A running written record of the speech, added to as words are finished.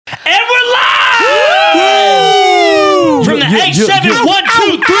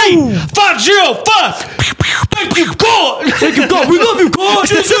87123-505. Thank you, God. Thank you, God. We love you, God.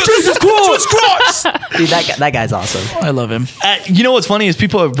 Jesus Christ. Dude, that guy's awesome. I love him. You know what's funny is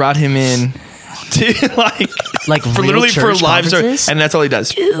people have brought him in to like for real literally for church live conferences? and that's all he does.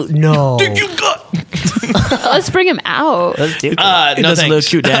 Dude, no. Thank you, God. Let's bring him out. Let's do it. No, does a little thanks.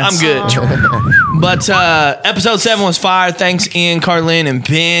 cute dance. I'm good. But episode 7 was fire. Thanks, Ian, Carlynn, and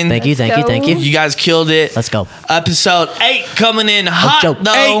Ben. Thank you. You guys killed it. Let's go. Episode 8 coming in hot, joke.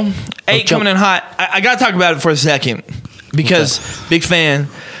 though. 8 joke. coming in hot. I got to talk about it for a second because big fan.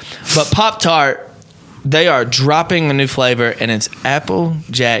 But Pop-Tart, they are dropping a new flavor, and it's Apple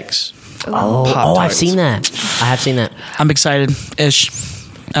Jacks. Oh, I've seen that. I have seen that. I'm excited-ish.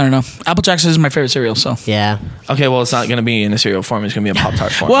 I don't know. Apple Jacks is my favorite cereal, so. Yeah. Okay, well, it's not going to be in a cereal form. It's going to be a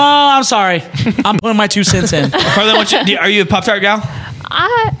Pop-Tart form. Well, I'm sorry. I'm putting my 2 cents in. Carlynn, are you a Pop-Tart gal?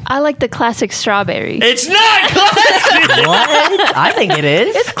 I like the classic strawberry. It's not classic. What? I think it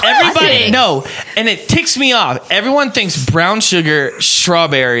is. It's classic. Everybody, no, and it ticks me off. Everyone thinks brown sugar,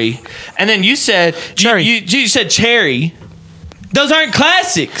 strawberry, and then you said Cherry. You said cherry. Those aren't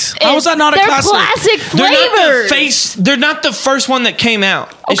classics. How is that not a They're classic? classic flavors. They're not the first one that came out.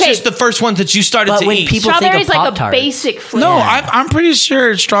 It's Okay. just the first one that you started But to when eat. people think Strawberry's of like a Pop-Tarts. basic flavor. No, I'm pretty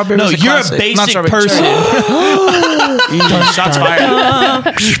sure strawberry no, is a you're classic. a Not basic strawberry, person. Shots fired.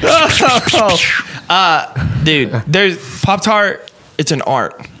 Dude, there's Pop-Tart. It's an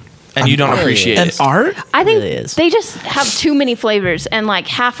art, and you don't appreciate An it. art? I think really is. they just have too many flavors, and like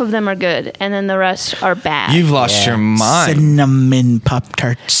half of them are good, and then the rest are bad. You've lost your mind. Cinnamon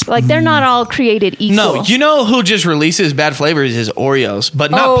Pop-Tarts. Like they're not all created equal. No, you know who just releases bad flavors is Oreos,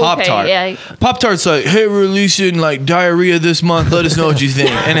 but not Oh, okay, Pop-Tart. yeah. Pop-Tart's like, hey, we're releasing like diarrhea this month. Let us know what you think.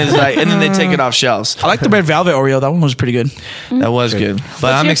 And it's like, and then they take it off shelves. I like the red velvet Oreo. That one was pretty good. That was good. But What's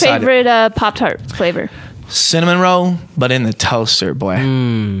I'm your excited. favorite Pop-Tart flavor? Cinnamon roll, but in the toaster, boy.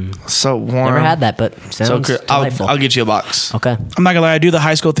 So warm. Never had that, but So sounds delightful. I'll get you a box. Okay. I'm not gonna lie. I do the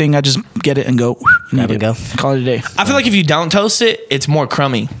high school thing. I just get it and go. Grab and go. Call it a day. I feel like if you don't toast it, it's more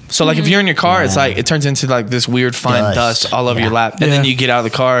crummy. So like if you're in your car, it's like it turns into like this weird fine dust all over your lap, and then you get out of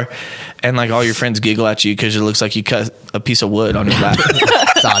the car, and like all your friends giggle at you because it looks like you cut a piece of wood on your lap.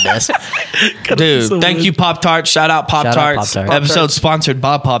 Sawdust. Dude, thank you, Pop Tarts. Shout out Pop Tarts. Pop-Tarts. Episode sponsored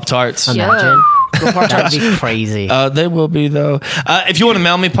by Pop Tarts. Imagine. Pop-Tarts would be crazy. They will be though. If you want to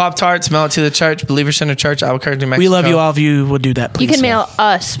mail me Pop Tarts, mail it to the church, Believer Center Church, Albuquerque, New Mexico. We love you. All of you would do that, please. You can mail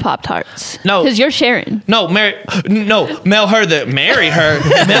us Pop-Tarts. No. Because you're sharing. No, marry her. Mail her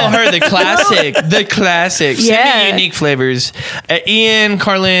the classic. The classic. Send Yeah. me unique flavors. Ian,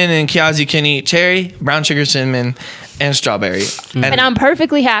 Carlynn, and Kiyazzie can eat cherry, brown sugar, cinnamon, and strawberry. And I'm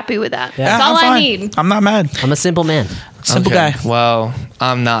perfectly happy with that. Yeah, That's all I'm I fine. need. I'm not mad. I'm a simple man. Simple Okay, guy. Well,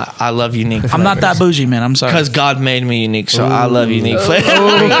 I'm not. I love unique flavors. I'm not that bougie, man. I'm sorry. Because God made me unique, so I love unique flavors.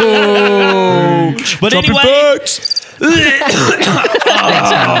 But anyway,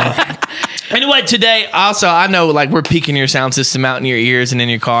 anyway, today also I know like we're peeking your sound system out in your ears and in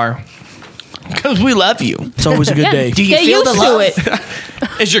your car because we love you. It's always a good Yeah. day. Do you Get feel used the love? to it.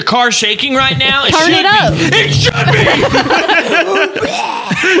 Is your car shaking right now? Turn should it up. be. It should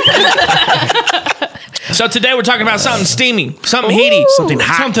be. So today we're talking about something steamy, something heaty, Something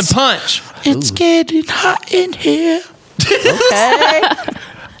hot. something punch. It's getting hot in here. Okay.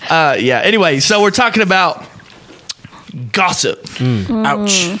 Yeah. Anyway, so we're talking about gossip.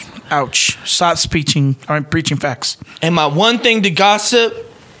 Ouch. Ouch. Stop preaching facts. And my one thing to gossip: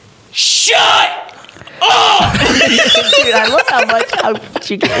 shut up. Dude, I love how much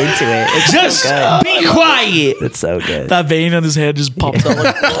you get into it. It's Just so good. be quiet. It's so good. That vein on his head just popped up.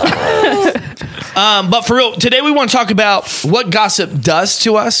 Like, But for real, today we want to talk about what gossip does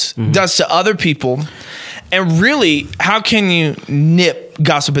to us, does to other people, and really, how can you nip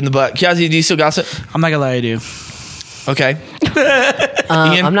gossip in the butt? Kiyazzie, do you still gossip? I'm not gonna lie, I do. Okay.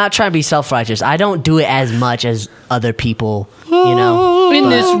 Ian? I'm not trying to be self-righteous. I don't do it as much as other people, you know. In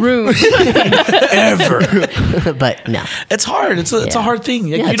this room. Ever. But no. It's hard. It's a Yeah. hard thing.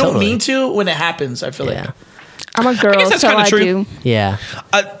 Like, Yeah, you don't totally. mean to when it happens. I feel like. Yeah. I'm a girl, that's so kinda I true. do. Yeah.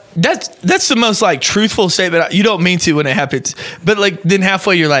 That's the most like truthful statement. You don't mean to when it happens, but like then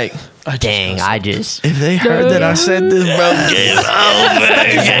halfway you're like, Dang, I just. if they heard that I said this, bro, game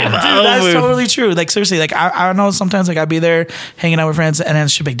over. Game Dude, that's over. totally true. Like seriously, like I know sometimes like I'd be there hanging out with friends and then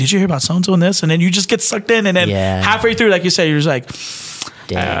she'd be like, "Did you hear about so and so and this?" And then you just get sucked in, and then halfway through, like you said, you're just like,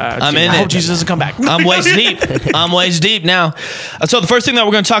 Dang. I'm in I hope it. Jesus doesn't come back. I'm waist deep. I'm waist deep now. So the first thing that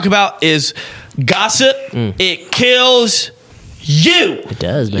we're going to talk about is gossip. It kills you. It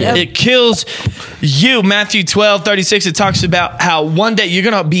does, man. It kills you. Matthew 12:36. It talks about how one day you're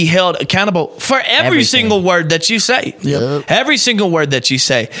going to be held accountable for every single word that you say. Yep. Every single word that you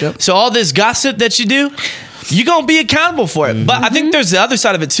say. Yep. So all this gossip that you do, you're going to be accountable for it. But I think there's the other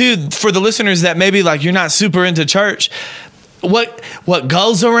side of it too, for the listeners that maybe like you're not super into church. What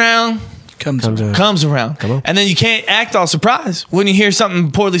goes around comes around. Come on. And then you can't act all surprised when you hear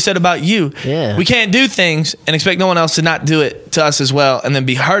something poorly said about you. Yeah. We can't do things and expect no one else to not do it to us as well and then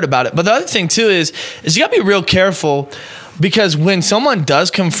be hurt about it. But the other thing too is you gotta be real careful, because when someone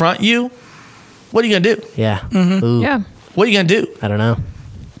does confront you, what are you gonna do? Yeah. Yeah. What are you gonna do? I don't know.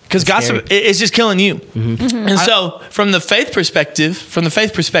 Because gossip is just killing you. And so from the faith perspective,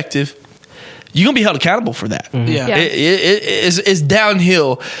 you're gonna be held accountable for that. Yeah. It's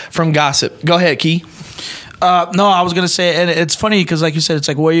downhill from gossip. Go ahead, Key. No, I was gonna say, and it's funny because, like you said, it's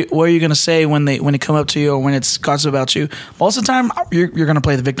like what are you gonna say when they come up to you or when it's gossip about you? Most of the time, you're gonna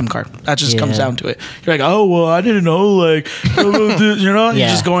play the victim card. That just comes down to it. You're like, oh well, I didn't know, like, you're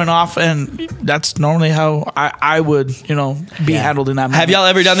just going off, and that's normally how I would, be handled in that moment. Have y'all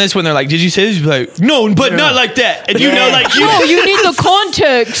ever done this when they're like, "Did you say this?" You'd be like, "No, but not like that," and like you. Oh, you need the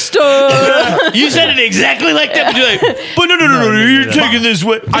context. You said it exactly like that, but you're like, "But no, you're taking this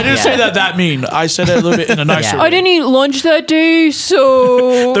way." I didn't say that mean. I said it a little bit in a nicer way. I didn't eat lunch that day,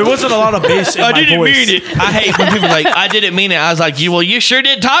 so There wasn't a lot of bass in my I didn't voice. mean it. I hate when people are like, "I didn't mean it." I was like, you sure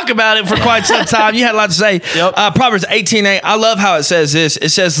did talk about it for quite some time. You had a lot to say. Yep. Proverbs 18:8. I love how it says this. It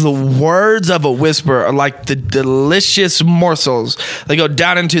says the words of a whisper are like the delicious morsels. They go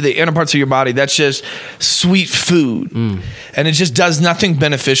down into the inner parts of your body. That's just sweet food, and it just does nothing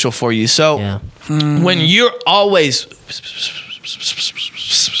beneficial for you. So when you're always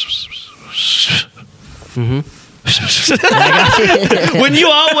when you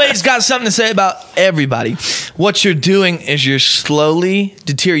always got something to say about everybody, what you're doing is you're slowly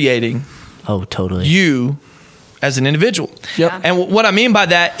deteriorating Totally. you as an individual. Yep. And what I mean by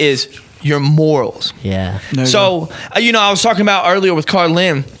that is your morals. Yeah. So, I was talking about earlier with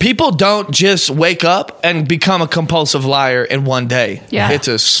Carlynn, people don't just wake up and become a compulsive liar in one day. Yeah. It's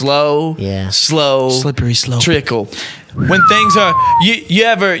a slow, Slippery slope. trickle. When things are, you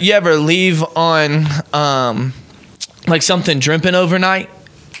ever leave on, like something dripping overnight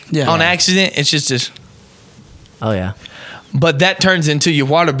on accident? It's just this. Oh, yeah. But that turns into your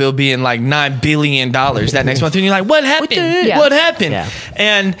water bill being like $9 billion that next month. And you're like, what happened? Yeah. What happened? Yeah.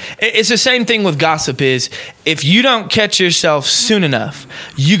 And it's the same thing with gossip is if you don't catch yourself soon enough,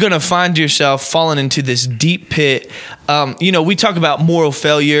 you're going to find yourself falling into this deep pit. We talk about moral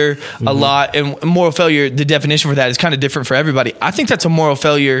failure a lot. And moral failure, the definition for that is kind of different for everybody. I think that's a moral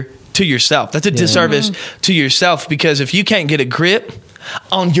failure to yourself. That's a disservice to yourself, because if you can't get a grip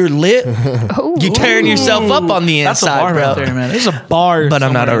on your lip, you're tearing yourself up on the That's a inside, bar bro. right there, man. There's a bar. But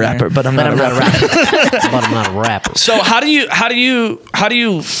I'm not a rapper. But I'm not a rapper. But I'm not a rapper. So how do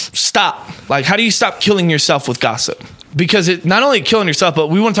you stop? Like, how do you stop killing yourself with gossip? Because it not only killing yourself, but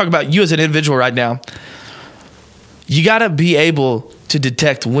we want to talk about you as an individual right now. You got to be able to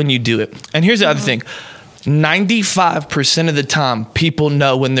detect when you do it. And here's the other thing. 95% of the time, people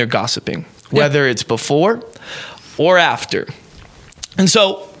know when they're gossiping, whether it's before or after. And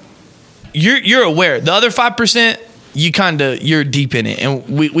so you're aware. The other 5%, you're deep in it, and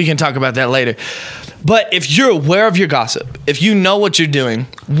we can talk about that later. But if you're aware of your gossip, if you know what you're doing,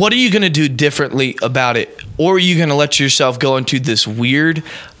 what are you going to do differently about it? Or are you going to let yourself go into this weird,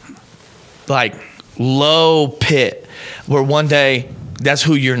 like, low pit where one day that's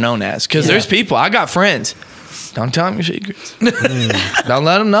who you're known as? Because there's people, I got friends. Don't tell them your secrets. Don't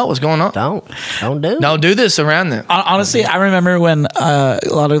let them know what's going on. Don't do this around them. Honestly, I remember when a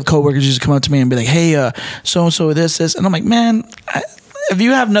lot of the coworkers used to come up to me and be like, "Hey, so and so this," and I'm like, "Man, if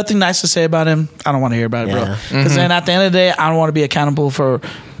you have nothing nice to say about him, I don't want to hear about it, bro." Because then at the end of the day, I don't want to be accountable for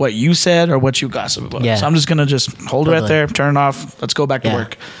what you said or what you gossip about. So I'm just gonna hold it right there, turn it off. Let's go back to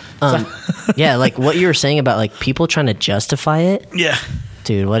work. Like what you were saying about like people trying to justify it. Yeah.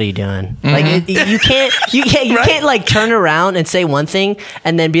 Dude, what are you doing? Like you can't like turn around and say one thing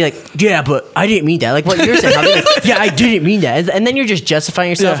and then be like, yeah, but I didn't mean that. Like what you're saying, like, yeah, I didn't mean that, and then you're just justifying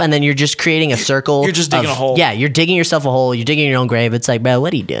yourself, and then you're just creating a circle. You're just digging a hole. Yeah, you're digging yourself a hole. You're digging your own grave. It's like, bro,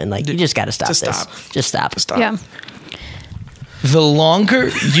 what are you doing? Like you just got to stop this. Just stop. Yeah. The longer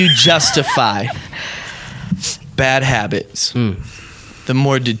you justify bad habits, the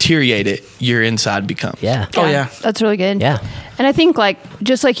more deteriorated your inside becomes. Yeah. Oh yeah. That's really good. Yeah. And I think,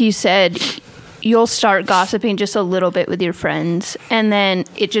 just like you said, you'll start gossiping just a little bit with your friends, and then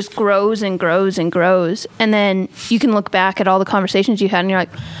it just grows and grows and grows. And then you can look back at all the conversations you had, and you're like,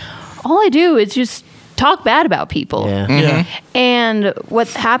 all I do is just talk bad about people. Yeah. Yeah. And what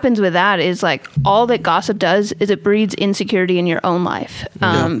happens with that is like all that gossip does is it breeds insecurity in your own life.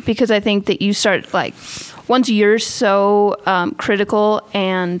 Because I think that you start like, once you're so critical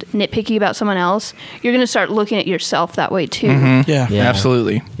and nitpicky about someone else, you're going to start looking at yourself that way too. Yeah. Yeah.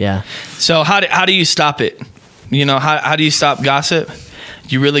 Absolutely. Yeah. So how do you stop it? You know, how do you stop gossip?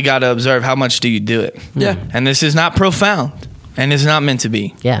 You really got to observe how much do you do it. Yeah. And this is not profound, and it's not meant to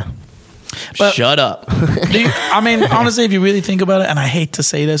be. Yeah. But- Shut up. I mean, honestly, if you really think about it, and I hate to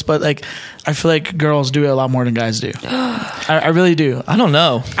say this, but like, I feel like girls do it a lot more than guys do. I really do. I don't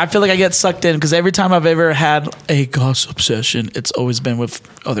know. I feel like I get sucked in because every time I've ever had a gossip session, it's always been with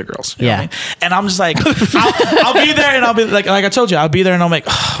other girls. You know what I mean? And I'm just like, I'll be there and I'll be like I told you, I'll be there and I'm like,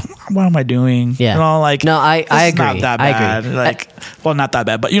 oh, what am I doing? Yeah. You know, like, No, I this is agree. not that I bad. agree. Like, well, not that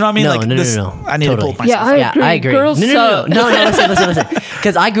bad, but you know what I mean? No, like, no, this, no. I need Totally. to pull myself. Yeah, I agree. Girls no, suck. no, listen.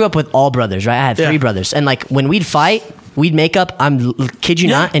 Because I grew up with all brothers, right? I had 3 brothers. And like when we'd fight, we'd make up, kid you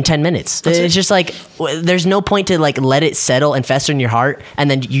not, in 10 minutes. It's just like, there's no point to like let it settle and fester in your heart. And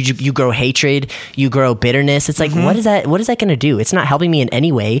then you grow hatred, you grow bitterness. It's like, what is that going to do? It's not helping me in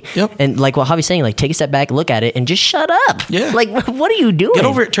any way. Yep. And like what Javi's saying, like take a step back, look at it and just shut up. Yeah. Like, what are you doing? Get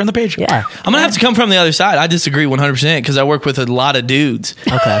over it. Turn the page. Yeah. I'm gonna have to come from the other side. I disagree 100% because I work with a lot of dudes.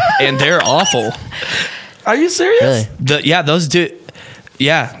 Okay. And they're awful. Are you serious? Really? Those dudes.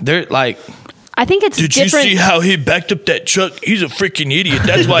 Yeah, they're like. I think it's Did different. you see how he backed up that truck? He's a freaking idiot.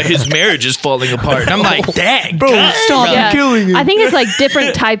 That's why his marriage is falling apart. And I'm like, dang, bro, stop killing him. I think it's like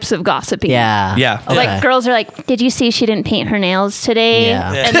different types of gossiping. Yeah. Yeah. Okay. Like girls are like, did you see she didn't paint her nails today?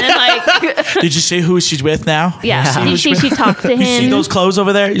 Yeah. And then like, Did you see who she's with now? yeah, did you see she talked to him? You see those clothes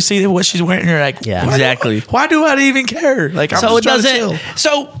over there? You see what she's wearing? You're like, Yeah. Exactly. Why do I even care? Like, I'm So it just trying to doesn't. chill.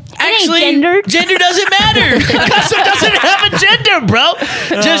 So actually, gender. gender doesn't matter. Gossip doesn't have a gender, bro.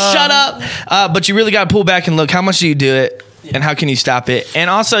 Just shut up. But you really got to pull back and look. How much do you do it, and how can you stop it? And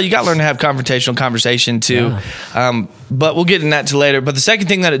also, you got to learn to have confrontational conversation too. But we'll get into that later. But the second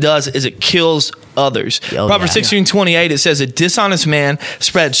thing that it does is it kills others. Oh, Proverbs yeah. 16:28, it says, a dishonest man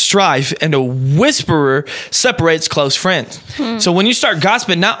spreads strife, and a whisperer separates close friends. So when you start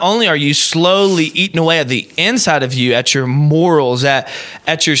gossiping, not only are you slowly eating away at the inside of you, at your morals, at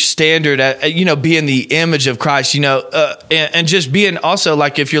your standard, at being the image of Christ, and just being also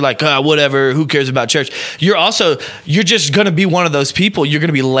like, if you're like, whatever, who cares about church? You're just going to be one of those people. You're going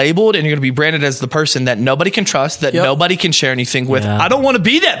to be labeled, and you're going to be branded as the person that nobody can trust, that nobody can share anything with. Yeah. I don't want to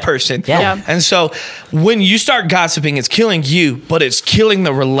be that person. Yeah. And so when you start gossiping, it's killing you, but it's killing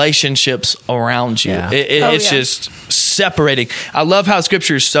the relationships around you. Yeah. It's just separating. I love how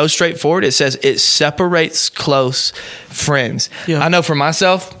scripture is so straightforward. It says it separates close friends. Yeah. I know for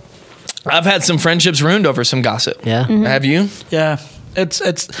myself, I've had some friendships ruined over some gossip. Yeah. Have you? Yeah, it's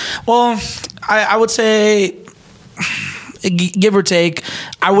well, I would say, give or take,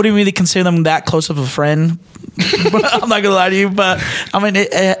 I wouldn't really consider them that close of a friend. I'm not gonna lie to you, but I mean,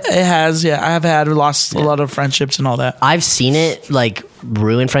 it has. Yeah, I have lost a lot of friendships and all that. I've seen it like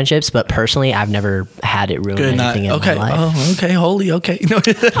ruin friendships, but personally, I've never had it ruin anything in Okay. my life. Oh, okay. Holy. Okay.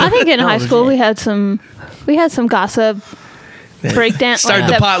 I think in high school we had some gossip breakdown. Started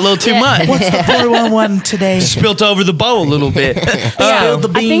the pot a little too much. What's the 411 today? Spilt over the bowl a little bit. Spill the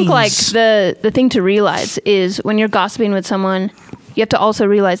I think beans. like the thing to realize is when you're gossiping with someone, you have to also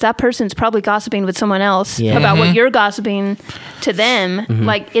realize that person's probably gossiping with someone else about what you're gossiping to them.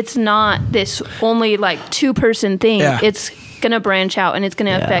 Like it's not this only like 2-person thing. Yeah. It's gonna branch out and it's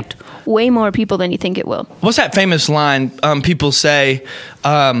gonna affect way more people than you think it will. What's that famous line people say?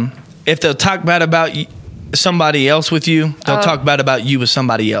 If they'll talk bad about somebody else with you, they'll talk bad about you with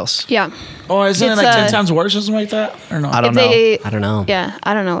somebody else. Yeah. Or isn't it It's, like 10 times worse or something like that? Or no? I don't know. I don't know. Yeah,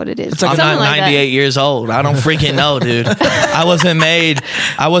 I don't know what it is. It's like I'm Something not like 98 years old. I don't freaking know, dude. I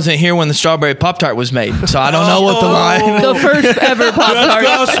wasn't here when the strawberry Pop-Tart was made, so I don't know what the line. The first ever Pop-Tart.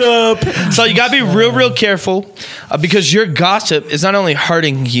 Gossip. So you got to be real careful because your gossip is not only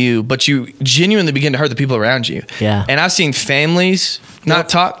hurting you, but you genuinely begin to hurt the people around you. Yeah. And I've seen families not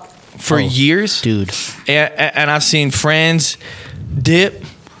talk for years. Dude. And I've seen friends dip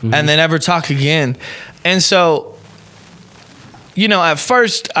and then never talk again. And so, at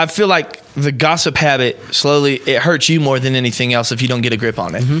first, I feel like the gossip habit slowly, it hurts you more than anything else if you don't get a grip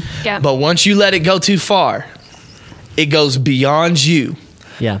on it. Yeah. But once you let it go too far, it goes beyond you.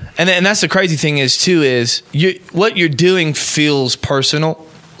 Yeah. And that's the crazy thing is what you're doing feels personal,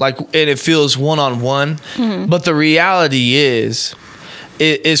 like, and it feels one-on-one. But the reality is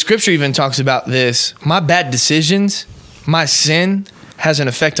scripture even talks about this. My bad decisions, my sin has an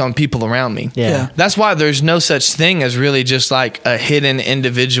effect on people around me. Yeah. That's why there's no such thing as really just like a hidden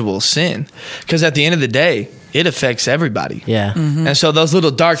individual sin. Because at the end of the day, it affects everybody. Yeah. And so those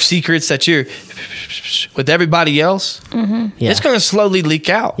little dark secrets that you're with everybody else, it's going to slowly leak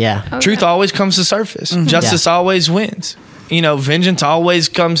out. Yeah. Truth always comes to surface. Justice always wins. You know, vengeance always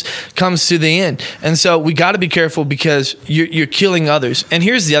comes to the end. And so we got to be careful because you're killing others. And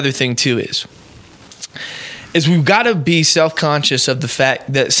here's the other thing too is we've got to be self-conscious of the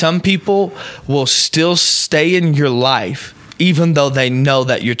fact that some people will still stay in your life even though they know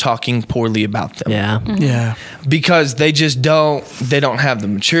that you're talking poorly about them. Yeah. Yeah. Because they just don't have the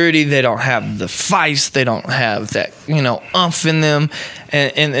maturity, they don't have the feist, they don't have that, umph in them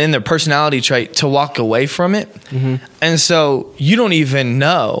and their personality trait to walk away from it. And so you don't even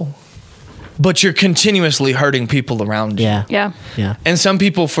know, but you're continuously hurting people around you. Yeah. And some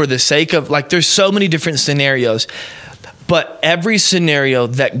people, for the sake of, there's so many different scenarios, but every scenario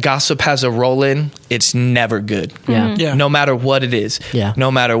that gossip has a role in, it's never good. Yeah. Yeah. No matter what it is. Yeah.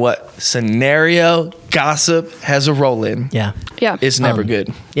 No matter what scenario gossip has a role in. Yeah. Yeah. It's never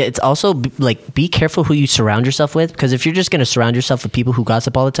good. Yeah, it's also be careful who you surround yourself with, because if you're just going to surround yourself with people who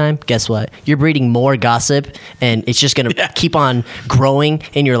gossip all the time, guess what? You're breeding more gossip, and it's just going to keep on growing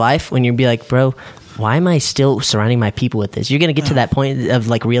in your life when you'll be like, bro, why am I still surrounding my people with this? You're going to get to that point of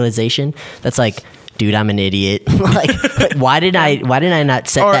realization that's like, dude, I'm an idiot. Why did I not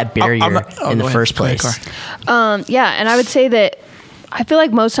set that barrier in the first place? Yeah, and I would say that I feel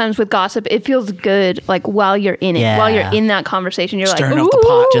like most times with gossip, it feels good, while you're in it, while you're in that conversation, you're stirring like, up the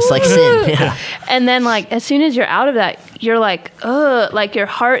pot, just like sin. Yeah. And then as soon as you're out of that, you're like, ugh, your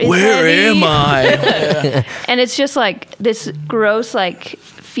heart is Where heavy. am I? And it's just this gross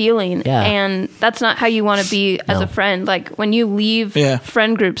feeling, and that's not how you want to be as a friend. When you leave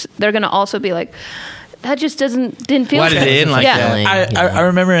friend groups, they're gonna also be like, that just didn't feel Why good. did it end like that? I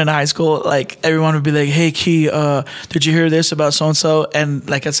remember in high school, everyone would be like, "Hey, Key, did you hear this about so and so?" And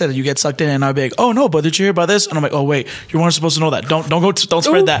like I said, you get sucked in, and I'd be like, "Oh no, but did you hear about this?" And I'm like, "Oh wait, you weren't supposed to know that. Don't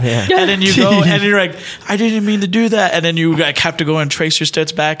spread that." Yeah. And then you go, and you're like, "I didn't mean to do that." And then you have to go and trace your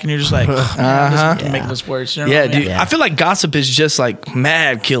steps back, and you're just like, "Make this worse." You know what I mean? Dude. I feel like gossip is just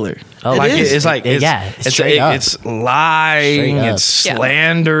mad killer. Oh, it is. It's it's lying, it's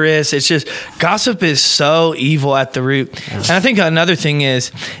slanderous. It's just, gossip is so evil at the root. And I think another thing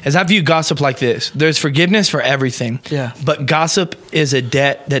is I view gossip like this. There's forgiveness for everything. Yeah. But gossip is a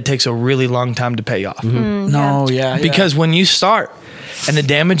debt that takes a really long time to pay off. Because when you start and the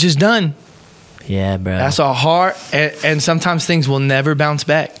damage is done, yeah, bro, that's a hard, and sometimes things will never bounce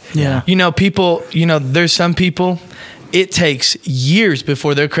back. Yeah. People, there's some people, it takes years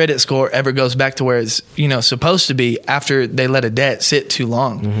before their credit score ever goes back to where it's, supposed to be after they let a debt sit too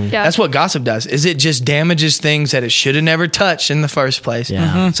long. Yeah. That's what gossip does, is it just damages things that it should have never touched in the first place.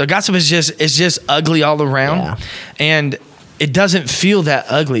 Yeah. So gossip is just ugly all around. Yeah. And it doesn't feel that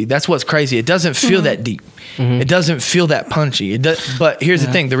ugly. That's what's crazy. It doesn't feel that deep. It doesn't feel that punchy. But here's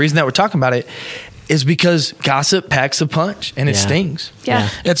the thing. The reason that we're talking about it is because gossip packs a punch and it stings. Yeah.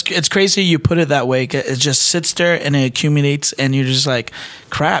 It's crazy you put it that way. It just sits there and it accumulates, and you're just like,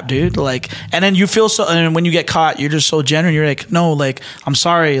 crap, dude. And then you feel so, and when you get caught, you're just so genuine. You're like, no, I'm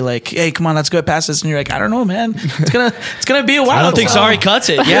sorry. Hey, come on, let's go past this. And you're like, I don't know, man. It's gonna be a while. I don't think sorry cuts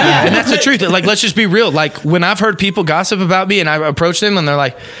it. Yeah. And that's the truth. Let's just be real. When I've heard people gossip about me and I approach them and they're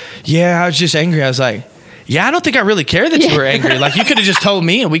like, yeah, I was just angry. I was like, yeah, I don't think I really care that you were angry. You could have just told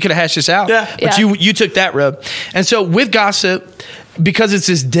me and we could have hashed this out. Yeah. But you took that rub. And so with gossip, because it's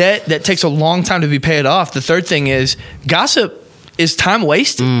this debt that takes a long time to be paid off, the third thing is gossip is time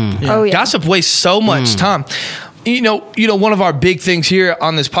wasted. Oh, yeah. Gossip wastes so much time. One of our big things here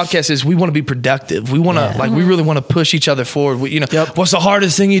on this podcast is we want to be productive. We want to we really want to push each other forward. What's the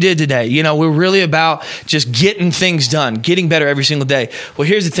hardest thing you did today? We're really about just getting things done, getting better every single day. Well,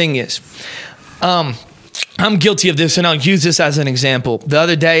 here's the thing is, I'm guilty of this, and I'll use this as an example. The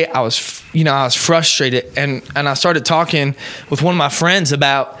other day, I was frustrated, and I started talking with one of my friends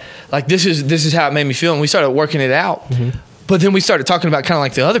about this is how it made me feel, and we started working it out. But then we started talking about kind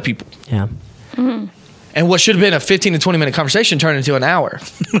of the other people. Yeah. And what should have been a 15 to 20 minute conversation turned into an hour.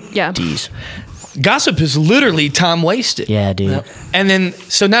 Yeah. Jeez. Gossip is literally time wasted. Yeah, dude. Yep. And then,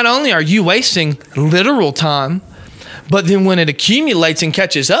 so not only are you wasting literal time, but then when it accumulates and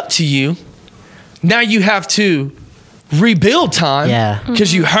catches up to you, now you have to rebuild time. Yeah.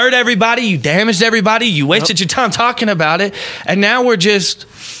 Because you hurt everybody, you damaged everybody, you wasted your time talking about it, and now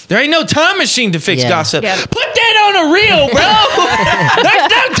there ain't no time machine to fix gossip. Yeah. Put that on a reel, bro. There's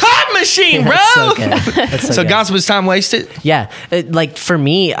no time machine, bro. That's so So good. gossip is time wasted? Yeah. For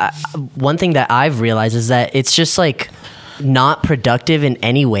me, one thing that I've realized is that it's just not productive in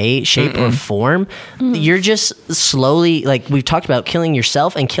any way, shape, or form, you're just slowly, like we've talked about, killing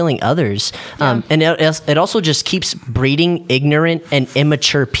yourself and killing others. And it also just keeps breeding ignorant and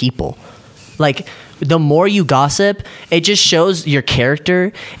immature people. Like, the more you gossip, it just shows your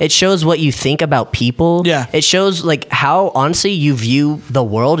character. It shows what you think about people. Yeah. It shows like how honestly you view the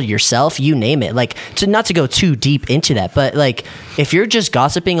world or yourself, you name it. Like, not to go too deep into that, but like if you're just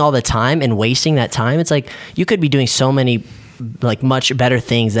gossiping all the time and wasting that time, it's like you could be doing so many like much better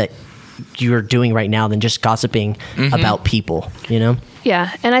things that you're doing right now than just gossiping about people, you know?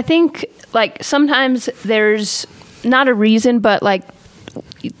 Yeah. And I think like sometimes there's not a reason, but like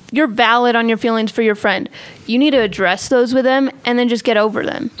you're valid on your feelings for your friend. You need to address those with them and then just get over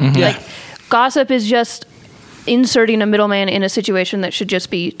them. Like gossip is just inserting a middleman in a situation that should just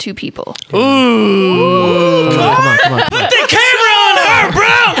be two people. Come on. Put the camera on her,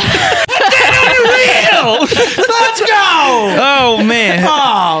 bro. Put that on the reel. Let's go. Oh man.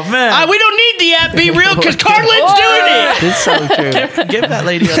 We don't need the app. Be real, because Carlynn's doing it. It's so true. Give that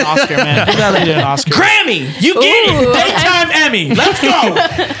lady an Oscar, man. Give that lady an Oscar. Grammy, you get it. Daytime Emmy. Let's go.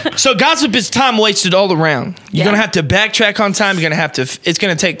 So gossip is time wasted all around. You're gonna have to backtrack on time. You're gonna have to. It's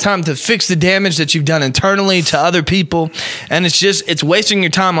gonna take time to fix the damage that you've done internally to other people, and it's wasting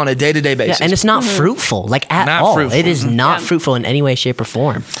your time on a day-to-day basis. Yeah, and it's not fruitful, like at Not all. fruitful. It is not fruitful in any way, shape, or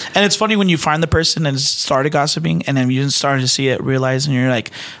form. And it's funny when you find the person and started gossiping, and then you started to see it, realize, and you're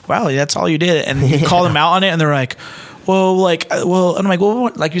like, wow, that's all you did. And you call them out on it, and they're like, and I'm like, well,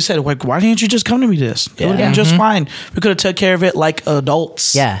 what? Like you said, like, why didn't you just come to me this? It would have been just fine. We could have took care of it like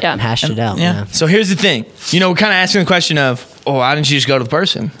adults. Yeah, Yeah. and hashed it out. yeah. Yeah. So here's the thing. We're kind of asking the question of, why didn't you just go to the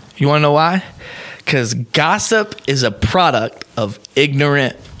person? You want to know why? Because gossip is a product of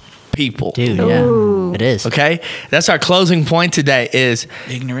ignorant people. Dude, yeah, it is. Okay? That's our closing point today is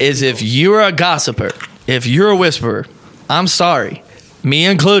Ignorant if people. you're a gossiper, if you're a whisperer, I'm sorry, me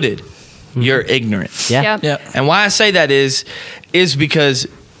included, you're ignorant. Yeah. Yeah. And why I say that is because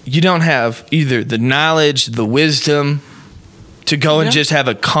you don't have either the knowledge, the wisdom to go and just have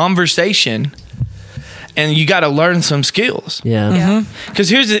a conversation, and you got to learn some skills. Yeah. Because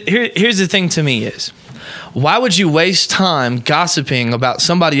here's the thing to me is, why would you waste time gossiping about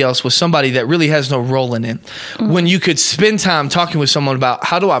somebody else with somebody that really has no role in it when you could spend time talking with someone about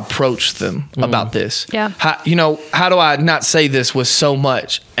how do I approach them about this? Yeah. How do I not say this with so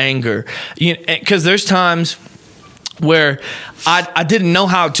much anger? Because there's times where I didn't know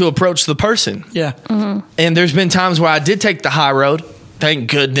how to approach the person. Yeah. And there's been times where I did take the high road, thank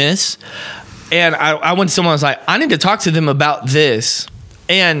goodness. And I went to someone, I was like, I need to talk to them about this.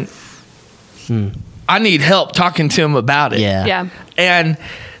 And I need help talking to them about it. Yeah. Yeah. And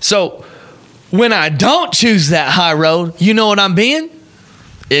so when I don't choose that high road, you know what I'm being?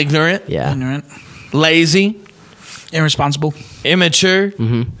 Ignorant, Yeah. Ignorant. lazy, Irresponsible. immature.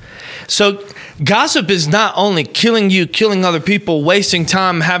 So gossip is not only killing you, killing other people, wasting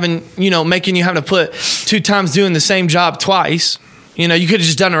time, making you have to put 2 times doing the same job twice. You could have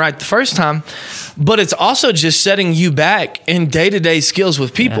just done it right the first time, but it's also just setting you back in day-to-day skills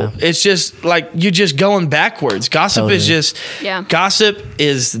with people. Yeah. It's just like you're just going backwards. Gossip is just, gossip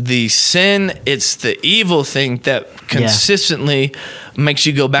is the sin. It's the evil thing that consistently makes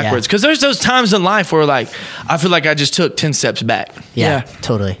you go backwards. Because there's those times in life where I feel like I just took 10 steps back. Yeah.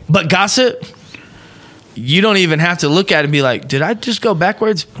 Totally. But gossip, you don't even have to look at it and be like, did I just go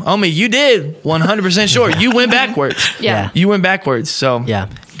backwards? Homie, you did. 100% sure. You went backwards. Yeah. You went backwards. So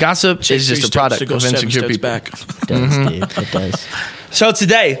gossip is just a product of insecure people. Back. It does, dude. It does. So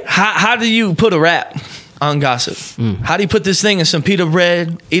today, how do you put a wrap on gossip? How do you put this thing in some pita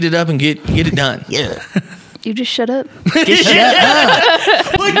bread, eat it up, and get it done? Yeah. You just shut up. Just shut up.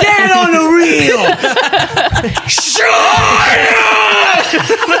 Put that on the reel.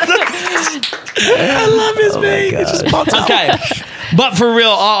 I love his name. It just popped out. Okay. But for real,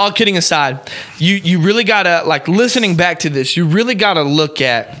 all kidding aside, you really gotta, listening back to this, you really gotta look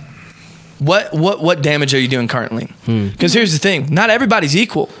at what damage are you doing currently? Because here's the thing, not everybody's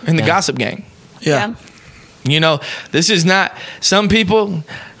equal in the gossip gang. Yeah. This is not, some people,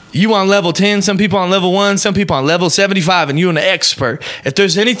 you on level 10, some people on level 1, some people on level 75, and you're an expert. If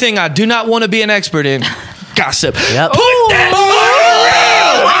there's anything I do not want to be an expert in, gossip. Yep. Put that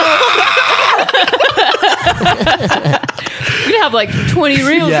We have 20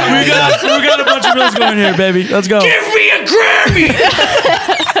 reels. We got a bunch of reels going here, baby. Let's go. Give me a Grammy!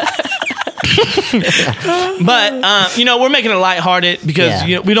 But we're making it lighthearted because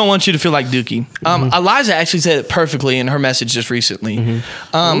we don't want you to feel like Dookie. Eliza actually said it perfectly in her message just recently.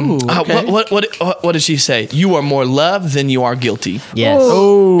 What did she say? You are more loved than you are guilty. Yes.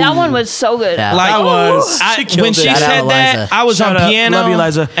 Ooh. That one was so good. Yeah. Like That was. when she said that, I was Shout on out. piano, Love you,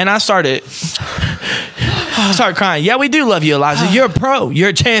 Eliza. and I started crying. Yeah, we do love you, Eliza. You're a pro. You're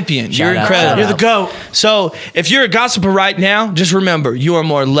a champion. You're out, incredible. shout You're the GOAT. So if you're a gossiper right now, just remember you are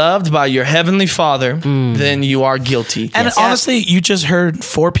more loved by your heavenly Father than you are guilty. And honestly, you just heard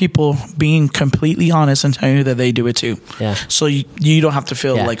 4 people being completely honest and telling you that they do it too. Yeah. So you don't have to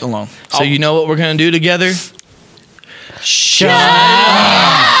feel like alone. So you know what we're gonna do together? Shut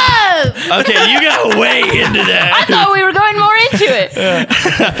Okay, you got way into that. I thought we were going more into it.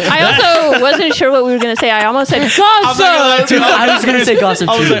 I also wasn't sure what we were going to say. I almost said gossip. I was going to say gossip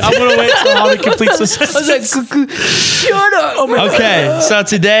too. I'm going to wait till Holly completes this. I was like, shut up. Oh my God. Okay, so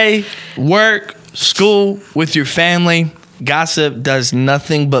today, work, school, with your family. Gossip does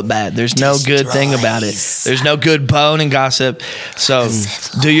nothing but bad. There's no good thing about it. There's no good bone in gossip. So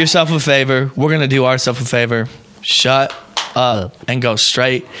do yourself a favor. We're going to do ourselves a favor. Shut up and go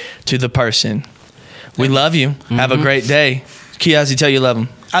straight to the person. We love you. Have a great day. Kiyazzie, tell you love him.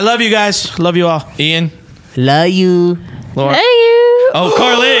 I love you guys. Love you all. Ian. Love you. Laura. Hey, you. Oh,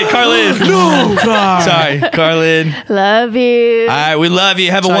 Carlynn. No, God. Sorry, Carlynn. Love you. All right, we love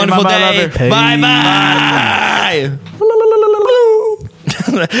you. Have a Sorry, wonderful Mama, I day. love her.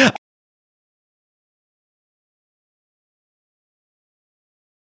 Bye-bye.